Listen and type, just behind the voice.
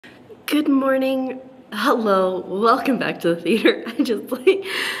Good morning. Hello. Welcome back to the theater.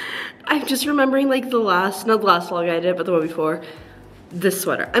 I'm just remembering like not the last vlog I did, but the one before. This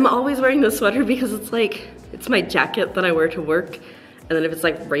sweater. I'm always wearing this sweater because it's my jacket that I wear to work. And then if it's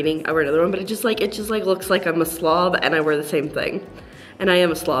like raining, I wear another one, but it just looks like I'm a slob and I wear the same thing. And I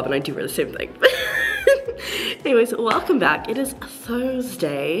am a slob and I do wear the same thing. Anyways, welcome back. It is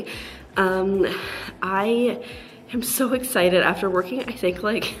Thursday. I am so excited after working, I think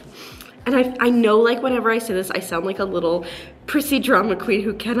like, and I know like whenever I say this, I sound like a little prissy drama queen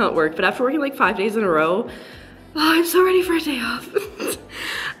who cannot work, but after working like 5 days in a row, I'm so ready for a day off.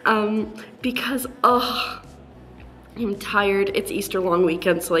 Because, I'm tired. It's Easter long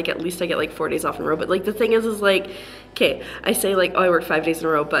weekend, so like at least I get like 4 days off in a row. But like the thing is like, okay, I say like, oh, I work 5 days in a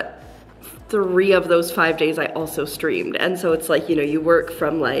row, but 3 of those 5 days I also streamed. And so it's like, you know, you work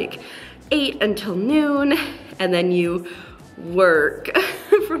from like 8 until noon, and then you work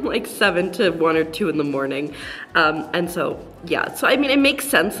from like 7 to 1 or 2 in the morning. And so, yeah, so I mean, it makes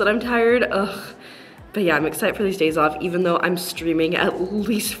sense that I'm tired. But yeah, I'm excited for these days off, even though I'm streaming at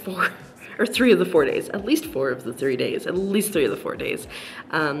least 4 or 3 of the 4 days, at least 4 of the 3 days, at least 3 of the 4 days.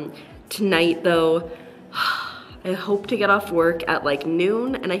 Tonight though, I hope to get off work at like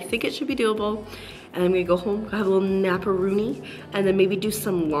noon, and I think it should be doable. And I'm gonna go home, have a little naparoony, and then maybe do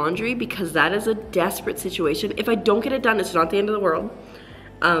some laundry because that is a desperate situation. If I don't get it done, it's not the end of the world,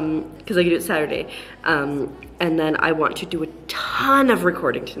 because I can do it Saturday. And then I want to do a ton of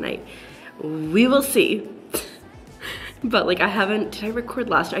recording tonight. We will see. But like did I record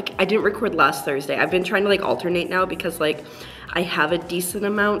last? I didn't record last Thursday. I've been trying to like alternate now because like I have a decent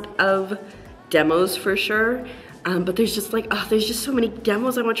amount of demos for sure. But there's just like, there's just so many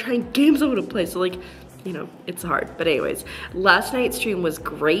demos I want to try and games I want to play. So like, you know, it's hard. But anyways, last night's stream was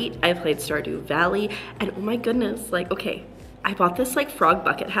great. I played Stardew Valley and oh my goodness, like, okay, I bought this like frog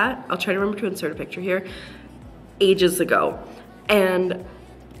bucket hat. I'll try to remember to insert a picture here, ages ago, and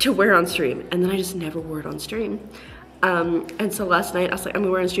to wear on stream. And then I just never wore it on stream. And so last night I was like, I'm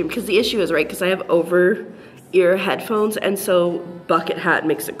gonna wear it on stream because the issue is, right, because I have over-ear headphones, and so bucket hat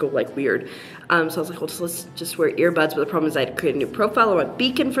makes it go like weird. So I was like, well, let's just wear earbuds, but the problem is I had to create a new profile on my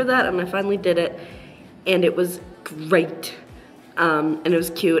beacon for that, and I finally did it, and it was great. And it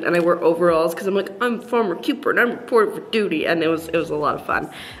was cute, and I wore overalls because I'm like, I'm Farmer Cooper and I'm reporting for duty, and it was a lot of fun.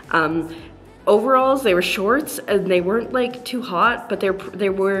 Overalls, they were shorts, and they weren't like too hot, but they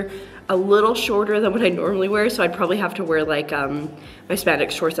were a little shorter than what I normally wear, so I'd probably have to wear like my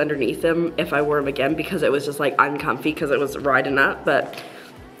spandex shorts underneath them if I wore them again, because it was just like uncomfy because it was riding up, but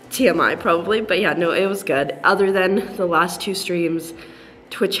TMI probably. But yeah, no, it was good. Other than the last 2 streams,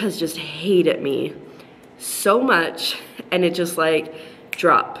 Twitch has just hated me so much, and it just like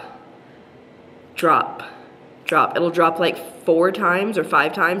drop. It'll drop like 4 times or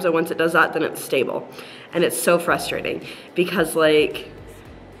 5 times, and once it does that, then it's stable. And it's so frustrating because like,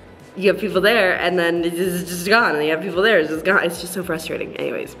 you have people there and then it's just gone, and you have people there, it's just gone. It's just so frustrating.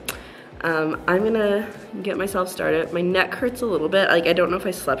 Anyways, I'm gonna get myself started. My neck hurts a little bit. Like, I don't know if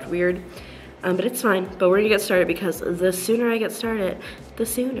I slept weird, but it's fine. But we're gonna get started because the sooner I get started, the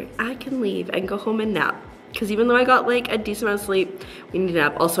sooner I can leave and go home and nap. Because even though I got like a decent amount of sleep, we need to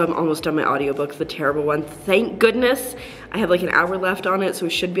nap. Also, I'm almost done my audiobook, the terrible one. Thank goodness. I have like an hour left on it, so we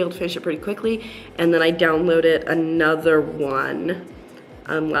should be able to finish it pretty quickly. And then I downloaded another one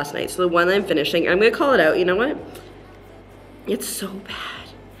last night. So the one I'm finishing, I'm gonna call it out. You know what? It's so bad.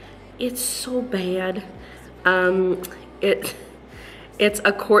 It's so bad. It's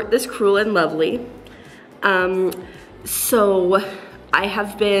A Court This Cruel and Lovely. So I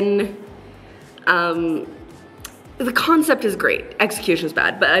have been, the concept is great, execution is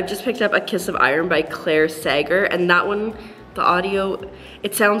bad, but I've just picked up A Kiss of Iron by Claire Sager, and that one, the audio,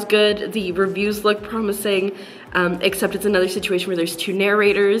 it sounds good, the reviews look promising, except it's another situation where there's 2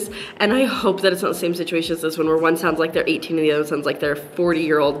 narrators, and I hope that it's not the same situation as this one, where one sounds like they're 18 and the other sounds like they're a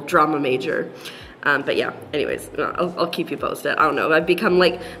 40-year-old drama major. But yeah, anyways, I'll keep you posted. I don't know, I've become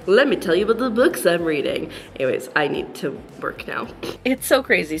like, let me tell you about the books I'm reading. Anyways, I need to work now. It's so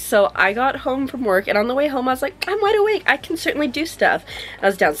crazy. So I got home from work, and on the way home I was like, I'm wide awake, I can certainly do stuff. I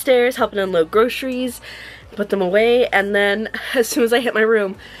was downstairs helping unload groceries, put them away, and then as soon as I hit my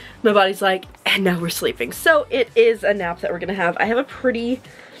room, my body's like, and now we're sleeping. So it is a nap that we're gonna have. I have a pretty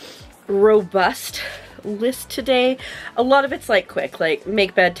robust list today. A lot of it's like quick, like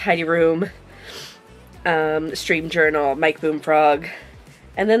make bed, tidy room, stream journal, Mike Boomfrog,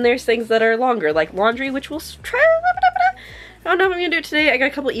 and then there's things that are longer, like laundry, which we'll try. I don't know what I'm gonna do today. I got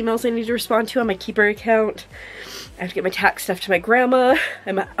a couple emails I need to respond to on my Keeper account. I have to get my tax stuff to my grandma.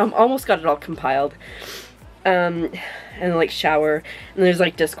 I'm almost got it all compiled. and like shower, and there's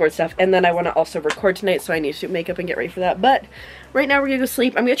like Discord stuff, and then I want to also record tonight, so I need to do makeup and get ready for that. But right now we're gonna go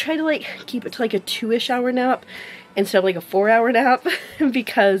sleep. I'm gonna try to like keep it to like a 2-ish hour nap instead of like a 4-hour nap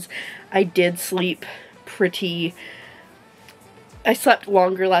because I did sleep I slept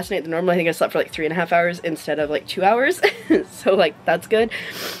longer last night than normal. I think I slept for like 3.5 hours instead of like 2 hours. So like that's good.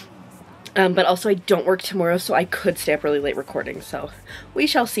 But also I don't work tomorrow, so I could stay up really late recording, so we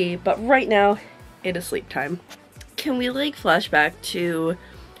shall see. But right now it is sleep time. Can we like flashback to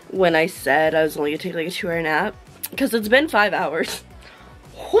when I said I was only gonna take like a 2-hour nap? Because it's been 5 hours.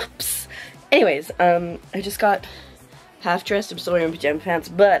 Whoops. Anyways, I just got half dressed. I'm still wearing pajama pants,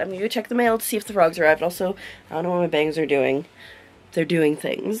 but I'm gonna go check the mail to see if the frogs arrived. Also, I don't know what my bangs are doing. They're doing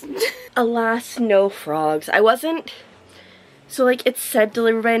things. Alas, no frogs. I wasn't, so like it said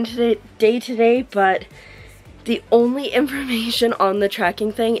delivered by today, but the only information on the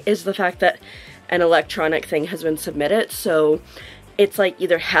tracking thing is the fact that an electronic thing has been submitted, so it's like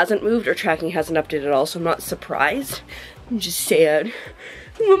either hasn't moved or tracking hasn't updated at all, so I'm not surprised. I'm just sad.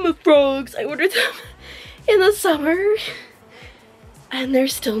 I want my frogs. I ordered them in the summer and they're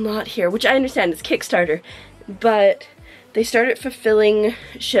still not here, which I understand it's Kickstarter, but they started fulfilling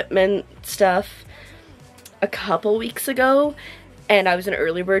shipment stuff a couple weeks ago, and I was an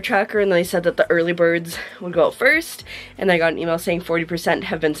early bird tracker, and they said that the early birds would go out first, and I got an email saying 40%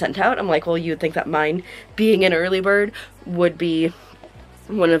 have been sent out. I'm like, well, you'd think that mine, being an early bird, would be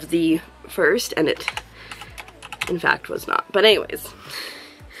one of the first, and it in fact was not. But anyways,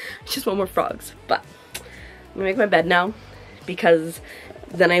 just want more frogs. But I'm gonna make my bed now because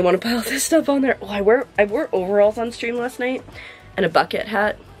then I want to put all this stuff on there. Oh, I wore overalls on stream last night and a bucket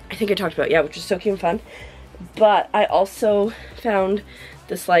hat. I think I talked about, yeah, which was so cute and fun. But I also found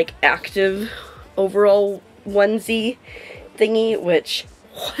this like active overall onesie thingy, which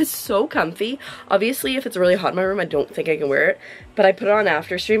was so comfy. Obviously, if it's really hot in my room, I don't think I can wear it. But I put it on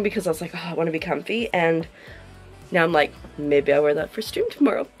after stream because I was like, oh, I want to be comfy. And now I'm like, maybe I'll wear that for stream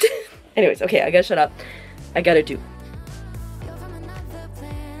tomorrow. Anyways, okay, I gotta shut up. I gotta do.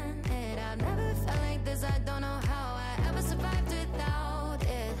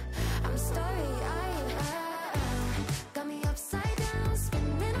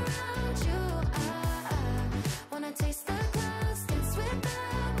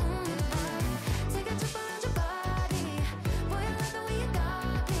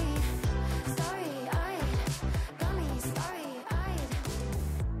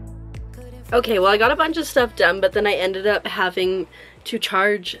 Okay, well I got a bunch of stuff done, but then I ended up having to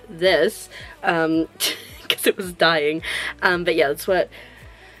charge this because it was dying. But yeah, that's what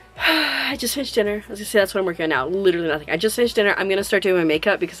I just finished dinner. I was gonna say that's what I'm working on now. Literally nothing. I just finished dinner. I'm gonna start doing my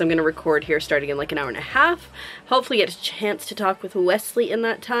makeup because I'm gonna record here starting in like an hour and a half. Hopefully get a chance to talk with Wesley in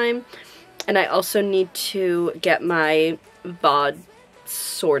that time. And I also need to get my VOD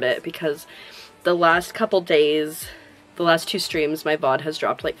sorted because the last couple days, the last 2 streams, my VOD has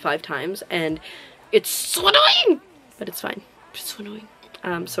dropped like 5 times and it's so annoying, but it's fine. It's so annoying.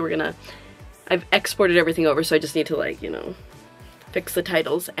 So I've exported everything over, so I just need to like, you know, fix the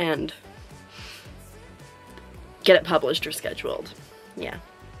titles and get it published or scheduled. Yeah.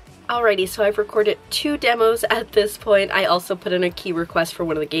 Alrighty, so I've recorded 2 demos at this point. I also put in a key request for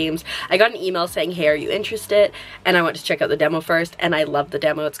one of the games. I got an email saying, hey, are you interested? And I went to check out the demo first, and I love the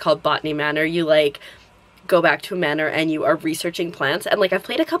demo. It's called Botany Manor. You like go back to a manor and you are researching plants, and like I've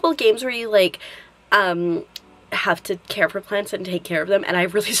played a couple of games where you like have to care for plants and take care of them, and I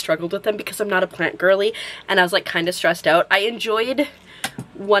really struggled with them because I'm not a plant girly and I was like kind of stressed out. I enjoyed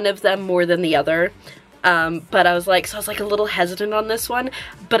one of them more than the other, but I was like a little hesitant on this one,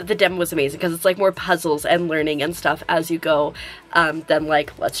 but the demo was amazing because it's like more puzzles and learning and stuff as you go than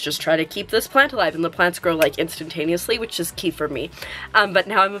like, let's just try to keep this plant alive, and the plants grow like instantaneously, which is key for me. But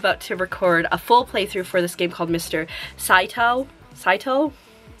now I'm about to record a full playthrough for this game called Mr. Saito,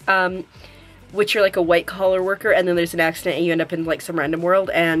 which you're like a white collar worker and then there's an accident and you end up in like some random world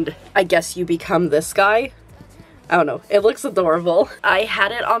and I guess you become this guy. I don't know, it looks adorable. I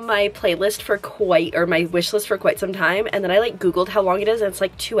had it on my playlist for my wish list for quite some time, and then I like googled how long it is and it's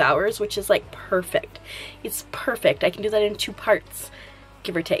like 2 hours, which is like perfect. It's perfect. I can do that in 2 parts,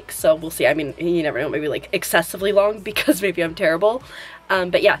 give or take. So we'll see. I mean, you never know, maybe like excessively long because maybe I'm terrible.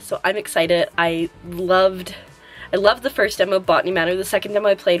 But yeah, so I'm excited. I loved the first demo, Botany Manor. The second demo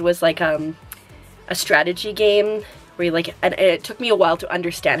I played was like a strategy game where you like, and it took me a while to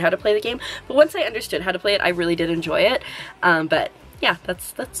understand how to play the game, but once I understood how to play it, I really did enjoy it. But yeah,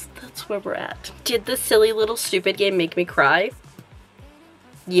 that's where we're at. Did the silly little stupid game make me cry?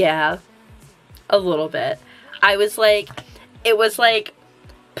 Yeah, a little bit. I was like, it was like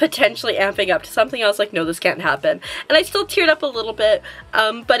potentially amping up to something, I was like, no, this can't happen. And I still teared up a little bit,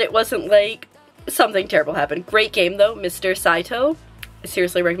 but it wasn't like something terrible happened. Great game though, Mr. Saito. I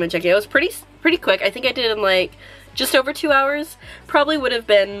seriously recommend checking it out. It was pretty quick. I think I did it in like just over 2 hours. Probably would have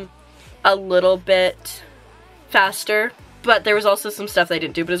been a little bit faster, but there was also some stuff that I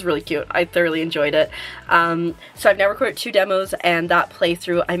didn't do, but it was really cute. I thoroughly enjoyed it. So I've now recorded 2 demos, and that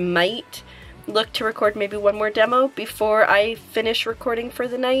playthrough, I might look to record maybe 1 more demo before I finish recording for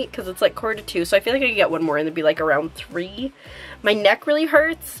the night, because it's like 1:45, so I feel like I could get 1 more and it'd be like around 3. My neck really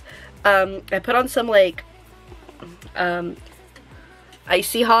hurts. I put on some like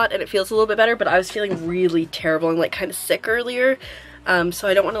icy hot and it feels a little bit better, but I was feeling really terrible and like kind of sick earlier, so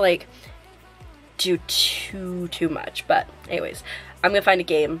I don't want to like do too much. But anyways, I'm gonna find a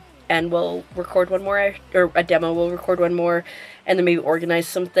game and we'll record 1 more, or a demo, we'll record 1 more, and then maybe organize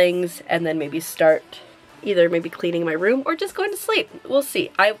some things, and then maybe start either maybe cleaning my room or just going to sleep. We'll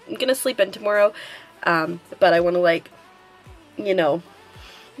see. I'm gonna sleep in tomorrow, but I want to like, you know,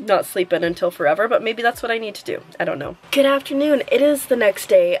 not sleep in until forever, but maybe that's what I need to do. I don't know. Good afternoon. It is the next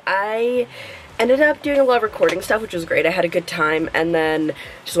day. I ended up doing a lot of recording stuff, which was great. I had a good time, and then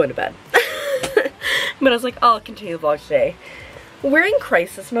just went to bed. But I was like, oh, I'll continue the vlog today. We're in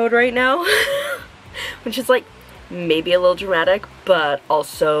crisis mode right now, which is like maybe a little dramatic, but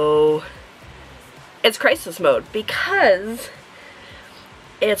also it's crisis mode because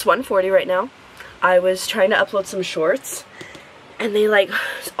it's 1:40 right now. I was trying to upload some shorts and they like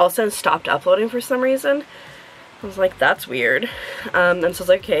all of a sudden stopped uploading for some reason. I was like, that's weird. And so I was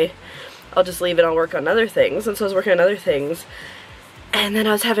like, okay, I'll just leave it, I'll work on other things. And so I was working on other things, and then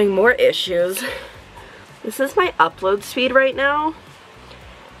I was having more issues. This is my upload speed right now.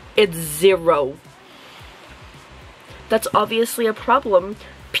 It's 0. That's obviously a problem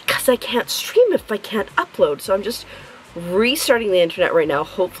because I can't stream if I can't upload. So I'm just restarting the internet right now.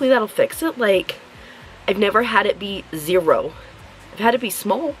 Hopefully that'll fix it. Like, I've never had it be 0. I've had it be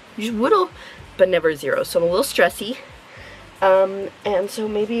small, just little, but never 0. So I'm a little stressy. And so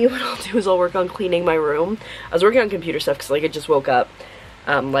maybe what I'll do is I'll work on cleaning my room. I was working on computer stuff because like I just woke up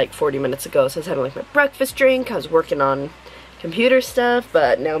like 40 minutes ago, so I was having like my breakfast drink. I was working on computer stuff,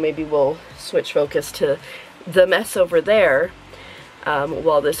 but now maybe we'll switch focus to the mess over there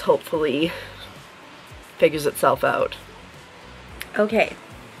while this hopefully figures itself out. Okay,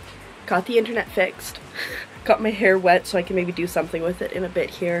 got the internet fixed. Got my hair wet so I can maybe do something with it in a bit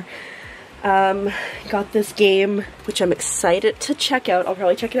here. Got this game, which I'm excited to check out. I'll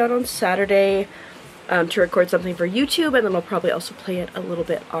probably check it out on Saturday to record something for YouTube, and then I'll probably also play it a little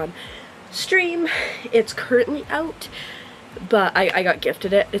bit on stream. It's currently out, but I got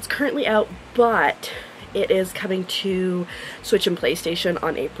gifted it. It's currently out, but it is coming to Switch and PlayStation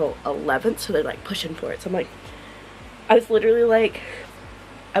on April 11th, so they're like pushing for it. So I'm like, I was literally like,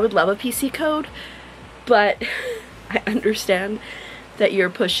 I would love a PC code, but I understand that you're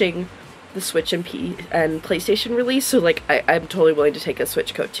pushing the Switch and PlayStation release, so like I'm totally willing to take a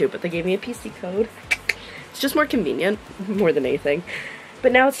Switch code too, but they gave me a PC code. It's just more convenient, more than anything.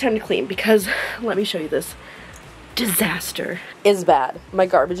 But now it's time to clean, because let me show you this disaster. Is bad. My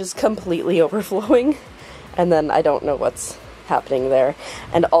garbage is completely overflowing, and then I don't know what's happening there.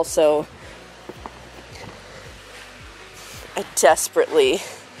 And also, I desperately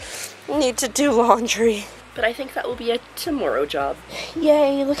need to do laundry. But I think that will be a tomorrow job.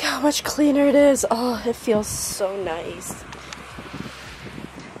 Yay, look how much cleaner it is. Oh, it feels so nice.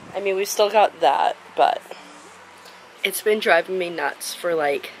 I mean, we've still got that, but it's been driving me nuts for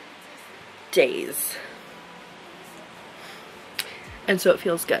like days. And so it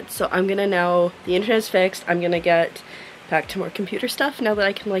feels good. So I'm gonna now, the internet's fixed, I'm gonna get back to more computer stuff now that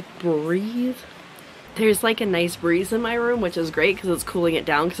I can like breathe. There's like a nice breeze in my room, which is great because it's cooling it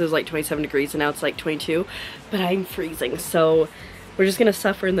down, because it was like 27 degrees and now it's like 22, but I'm freezing. So we're just gonna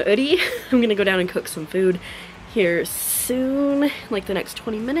suffer in the hoodie. I'm gonna go down and cook some food here soon, like the next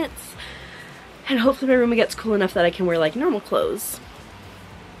 20 minutes. And hopefully my room gets cool enough that I can wear like normal clothes.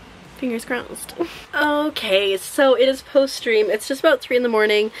 Fingers crossed. Okay, so it is post-stream. It's just about 3 in the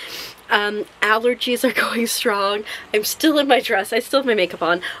morning. Allergies are going strong. I'm still in my dress. I still have my makeup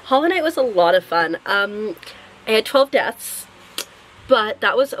on. Hollow Knight was a lot of fun. I had 12 deaths, but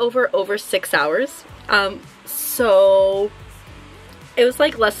that was over 6 hours. So it was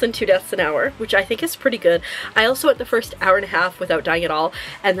like less than 2 deaths an hour, which I think is pretty good. I also went the first hour and a half without dying at all,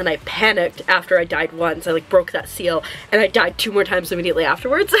 and then I panicked after I died once. I like broke that seal, and I died 2 more times immediately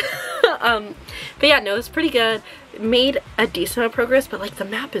afterwards. But yeah, no, it was pretty good. Made a decent amount of progress, but like the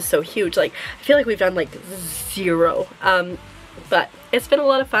map is so huge. Like I feel like we've done like 0. But it's been a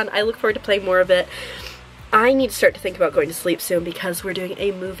lot of fun. I look forward to playing more of it. I need to start to think about going to sleep soon because we're doing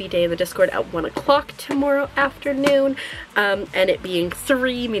a movie day in the Discord at 1 o'clock tomorrow afternoon. And it being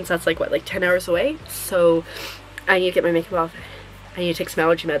 3 means that's like, what, like 10 hours away? So I need to get my makeup off. I need to take some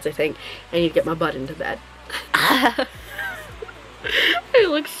allergy meds, I think. I need to get my butt into bed. I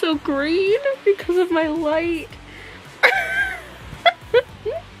look so green because of my light.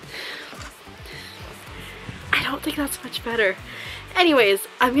 I don't think that's much better. Anyways,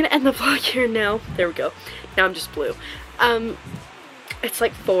 I'm gonna end the vlog here now. There we go. Now I'm just blue. It's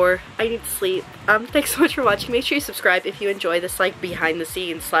like 4. I need to sleep. Thanks so much for watching. Make sure you subscribe if you enjoy this like behind the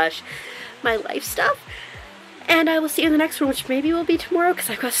scenes slash my life stuff. And I will see you in the next one, which maybe will be tomorrow because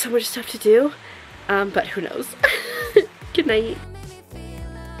I've got so much stuff to do. But who knows. Good night.